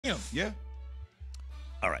Yeah.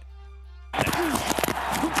 All right.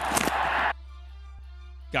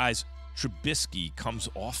 Guys, Trubisky comes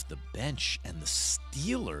off the bench, and the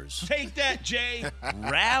Steelers Take that, Jay.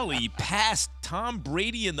 rally past Tom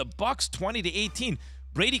Brady and the Bucs 20-18.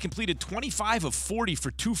 Brady completed 25 of 40 for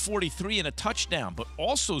 243 and a touchdown, but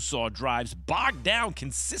also saw drives bogged down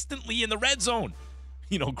consistently in the red zone.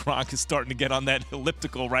 You know, Gronk is starting to get on that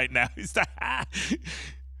elliptical right now. He's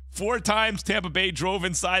 4 times Tampa Bay drove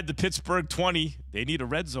inside the Pittsburgh 20. They need a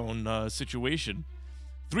red zone situation.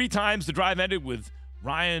 3 times the drive ended with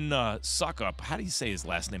Ryan Suckup. How do you say his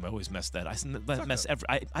last name? I always mess that.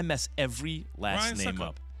 I mess every last Ryan name Suckup.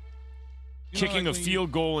 up. Kicking a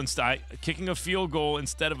field goal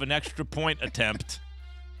instead of an extra point attempt.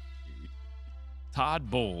 Todd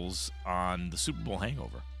Bowles on the Super Bowl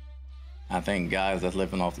hangover. I think guys that's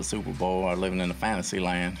living off the Super Bowl are living in the fantasy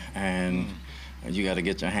land, and you got to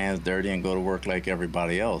get your hands dirty and go to work like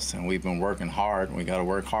everybody else. And we've been working hard, and we got to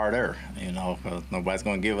work harder, because nobody's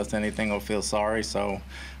going to give us anything or feel sorry. So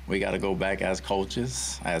we got to go back as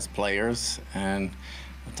coaches, as players, and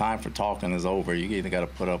the time for talking is over. You either got to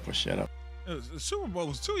put up or shut up. The Super Bowl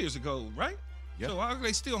was 2 years ago, right? Yep. So how are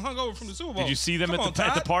they still hung over from the Super Bowl? Did you see them at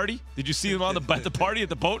the party? Did you see them at the party at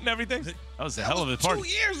the boat and everything? That was a hell of a party. 2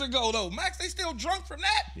 years ago, though. Max, they still drunk from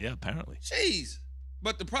that? Yeah, apparently. Jeez.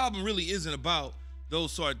 But the problem really isn't about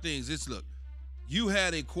those sort of things. It's, look, you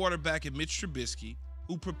had a quarterback in Mitch Trubisky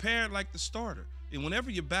who prepared like the starter. And whenever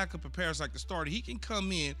your backup prepares like the starter, he can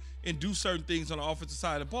come in and do certain things on the offensive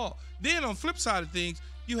side of the ball. Then on the flip side of things,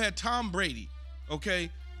 you had Tom Brady, okay,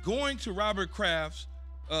 going to Robert Kraft's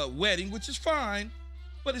wedding, which is fine,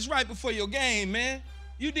 but it's right before your game, man.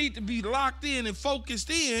 You need to be locked in and focused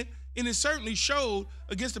in, and it certainly showed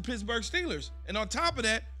against the Pittsburgh Steelers. And on top of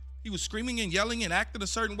that, he was screaming and yelling and acting a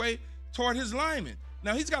certain way toward his linemen.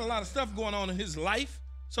 Now, he's got a lot of stuff going on in his life,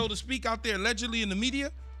 so to speak, out there allegedly in the media,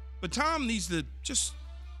 but Tom needs to just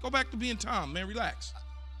go back to being Tom, man. Relax.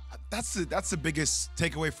 That's the biggest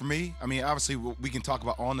takeaway for me. I mean, obviously, we can talk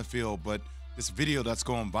about on the field, but this video that's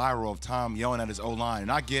going viral of Tom yelling at his O-line,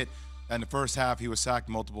 and I get that in the first half he was sacked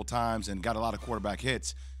multiple times and got a lot of quarterback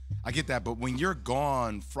hits. I get that, but when you're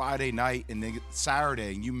gone Friday night and then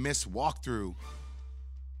Saturday and you miss walkthrough,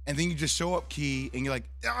 and then you just show up, Key, and you're like,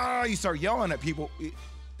 you start yelling at people,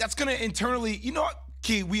 that's going to internally,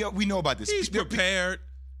 Key, we know about this. He's prepared.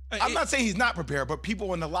 I'm not saying he's not prepared, but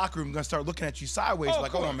people in the locker room are going to start looking at you sideways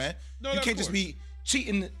like, hold on, man. No, you can't just be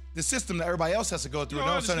cheating the system that everybody else has to go through, and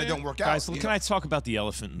all of a sudden it don't work out. Guys, can I talk about the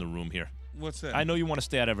elephant in the room here? What's that? I know you want to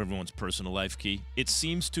stay out of everyone's personal life, Key. It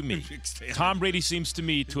seems to me, Tom Brady seems to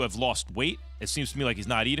me to have lost weight. It seems to me like he's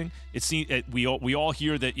not eating. It seems we all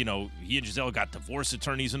hear that he and Giselle got divorce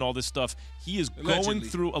attorneys and all this stuff. He is going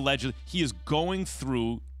through He is going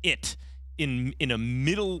through it in a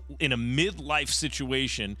midlife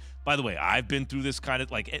situation. By the way, I've been through this kind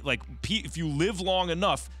of like if you live long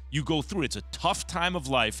enough, you go through it. It's a tough time of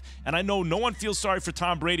life, and I know no one feels sorry for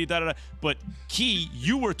Tom Brady. But Key,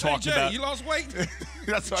 you were talking about. You lost weight.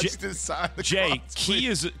 That's why I just decided. Jay, Key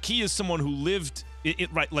is someone who lived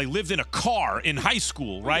lived in a car in high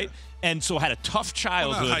school, right? Yeah. And so had a tough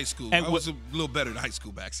childhood. Not high school. And I was a little better than high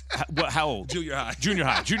school back. How old? Junior high. Junior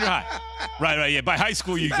high. Right. Yeah. By high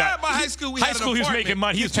school, by high school, he was making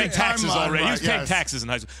money. He was paying taxes already. Right, he was paying taxes in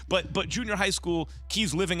high school. But junior high school,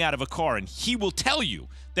 Key's living out of a car, and he will tell you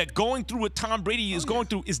that going through what Tom Brady is going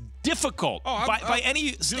through is difficult by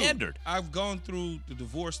any standard. I've gone through the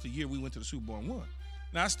divorce the year we went to the Super Bowl and won.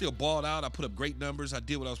 Now, I still balled out. I put up great numbers. I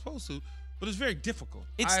did what I was supposed to, but it's very difficult.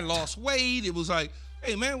 I lost weight. It was like,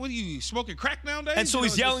 hey, man, what are you smoking crack nowadays? And so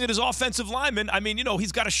he's yelling at his offensive lineman. I mean,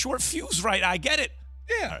 he's got a short fuse, right? I get it.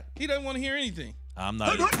 Yeah, he doesn't want to hear anything. I'm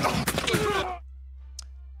not.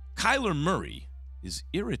 Kyler Murray is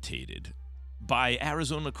irritated by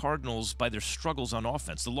Arizona Cardinals by their struggles on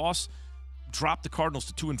offense. The loss dropped the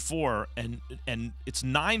Cardinals to 2-4, and it's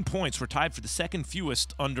 9 points. We're tied for the second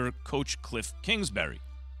fewest under Coach Cliff Kingsbury,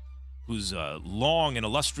 whose long and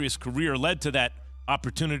illustrious career led to that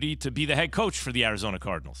opportunity to be the head coach for the Arizona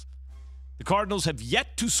Cardinals. The Cardinals have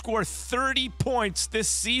yet to score 30 points this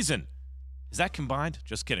season. Is that combined?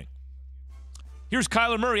 Just kidding. Here's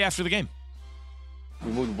Kyler Murray after the game.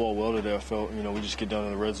 We moved the ball well today. I felt, we just get down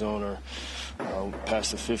in the red zone or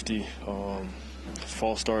past the 50.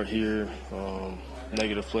 False start here,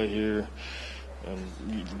 negative play here, and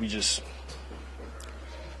we just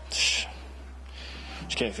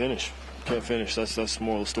can't finish. Can't finish. That's the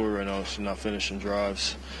moral of the story right now. It's not finishing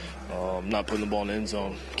drives, not putting the ball in the end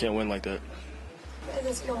zone. Can't win like that. Does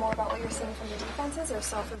this feel more about what you're seeing from the defenses or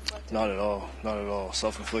self-inflicted? Not at all. Not at all.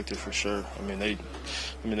 Self-inflicted for sure. I mean, they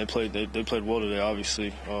played well today. Obviously,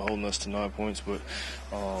 holding us to 9 points, but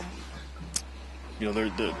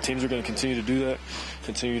the teams are going to continue to do that.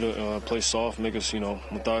 Continue to play soft, make us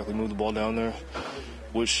methodically move the ball down there,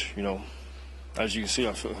 which as you can see,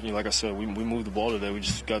 I feel, like I said, we moved the ball today. We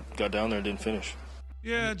just got down there and didn't finish.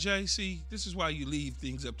 Yeah, Jay, see, this is why you leave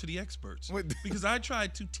things up to the experts. Because I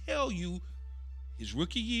tried to tell you his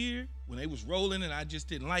rookie year, when they was rolling and I just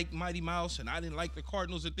didn't like Mighty Mouse and I didn't like the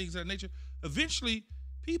Cardinals and things of that nature, eventually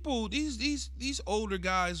people, these older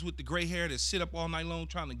guys with the gray hair that sit up all night long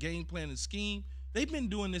trying to game plan and scheme, they've been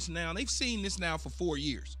doing this now. They've seen this now for 4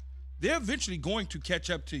 years. They're eventually going to catch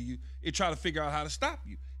up to you and try to figure out how to stop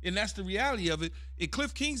you. And that's the reality of it. And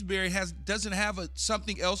Cliff Kingsbury doesn't have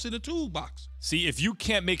something else in the toolbox. See, if you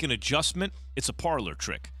can't make an adjustment, it's a parlor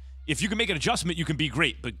trick. If you can make an adjustment, you can be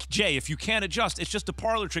great. But, Jay, if you can't adjust, it's just a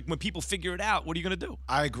parlor trick. When people figure it out, what are you going to do?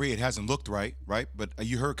 I agree. It hasn't looked right? But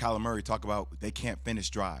you heard Kyler Murray talk about they can't finish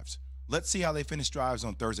drives. Let's see how they finish drives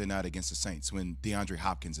on Thursday night against the Saints when DeAndre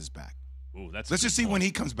Hopkins is back. Ooh, let's just see when he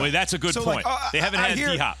comes back. Wait, that's a good point. They haven't had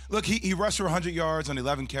D-Hop. Look, he rushed for 100 yards on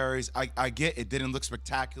 11 carries. I get it didn't look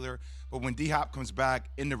spectacular, but when D-Hop comes back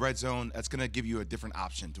in the red zone, that's going to give you a different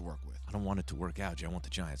option to work with. I don't want it to work out, Jay. I want the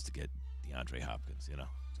Giants to get DeAndre Hopkins,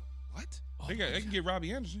 What? Oh, they can get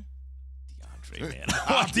Robbie Anderson. DeAndre, man.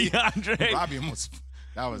 DeAndre. Robbie almost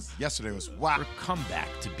 – yesterday was wow. For a comeback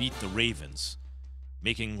to beat the Ravens,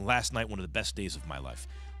 making last night one of the best days of my life.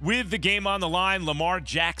 With the game on the line, Lamar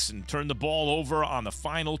Jackson turned the ball over on the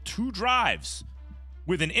final 2 drives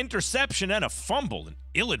with an interception and a fumble, an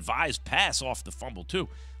ill-advised pass off the fumble, too.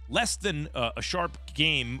 Less than sharp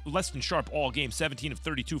all game, 17 of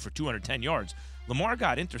 32 for 210 yards. Lamar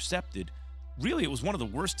got intercepted. Really, it was one of the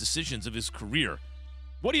worst decisions of his career.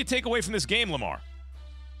 What do you take away from this game, Lamar?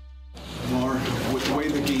 Lamar, with the way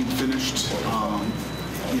the game finished,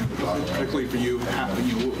 particularly for you,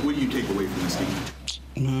 what do you take away from this game?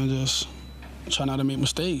 Man, just try not to make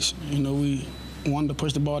mistakes. We wanted to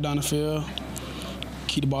push the ball down the field,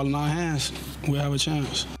 keep the ball in our hands. We'll have a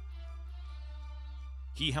chance.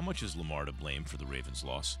 How much is Lamar to blame for the Ravens'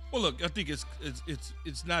 loss? Well, look, I think it's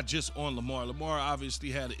not just on Lamar. Lamar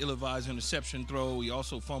obviously had an ill-advised interception throw. He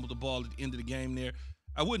also fumbled the ball at the end of the game there.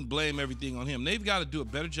 I wouldn't blame everything on him. They've got to do a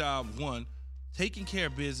better job, one, taking care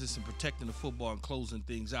of business and protecting the football and closing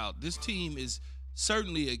things out. This team is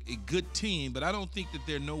certainly a good team, but I don't think that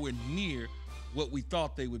they're nowhere near what we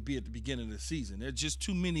thought they would be at the beginning of the season. There are just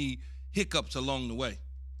too many hiccups along the way.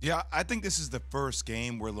 Yeah, I think this is the first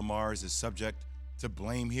game where Lamar is subject to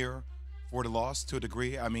blame here for the loss to a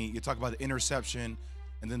degree. I mean, you talk about the interception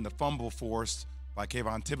and then the fumble forced by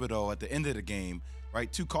Kayvon Thibodeau at the end of the game,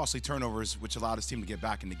 right? 2 costly turnovers, which allowed his team to get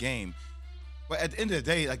back in the game. But at the end of the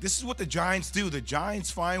day, this is what the Giants do. The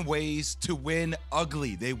Giants find ways to win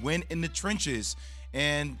ugly. They win in the trenches.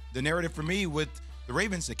 And the narrative for me with the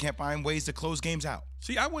Ravens, they can't find ways to close games out.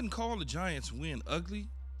 See, I wouldn't call the Giants win ugly.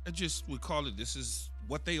 I just would call it this is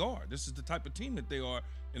what they are. This is the type of team that they are.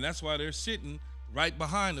 And that's why they're sitting right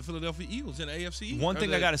behind the Philadelphia Eagles in the AFC East. One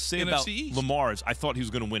thing I got to say about East. Lamar is I thought he was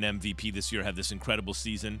going to win MVP this year, have this incredible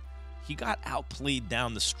season. He got outplayed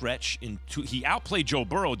down the stretch. He outplayed Joe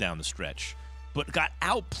Burrow down the stretch, but got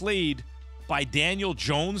outplayed by Daniel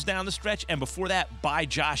Jones down the stretch, and before that, by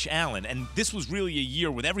Josh Allen. And this was really a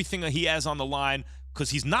year with everything that he has on the line, because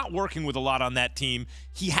he's not working with a lot on that team.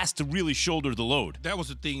 He has to really shoulder the load. That was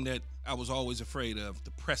the thing that I was always afraid of,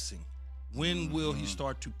 the pressing. When will he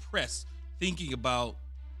start to press, thinking about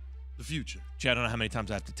the future? Jay, I don't know how many times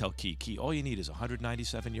I have to tell Key, all you need is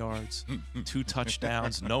 197 yards, 2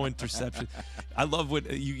 touchdowns, no interception. I love what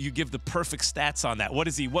you give the perfect stats on that. What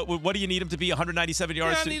is he? What do you need him to be? 197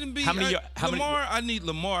 yards? Yeah, I need him to be. I need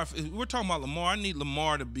Lamar. If we're talking about Lamar, I need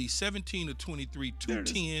Lamar to be 17 to 23,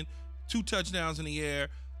 210, 2 touchdowns in the air.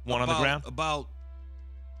 1 on the ground? About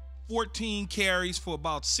 14 carries for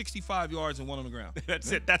about 65 yards and 1 on the ground.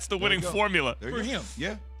 That's it. That's the winning formula. For him.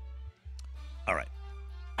 Yeah. All right.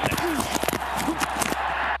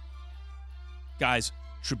 Guys,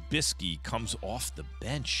 Trubisky comes off the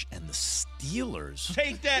bench, and the Steelers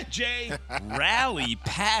take that, Jay. Rally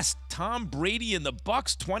past Tom Brady and the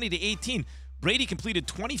Bucs 20-18. Brady completed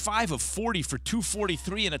 25 of 40 for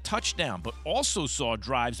 243 and a touchdown, but also saw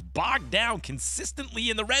drives bogged down consistently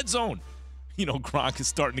in the red zone. Gronk is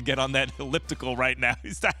starting to get on that elliptical right now.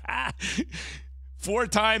 4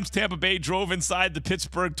 times Tampa Bay drove inside the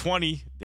Pittsburgh 20.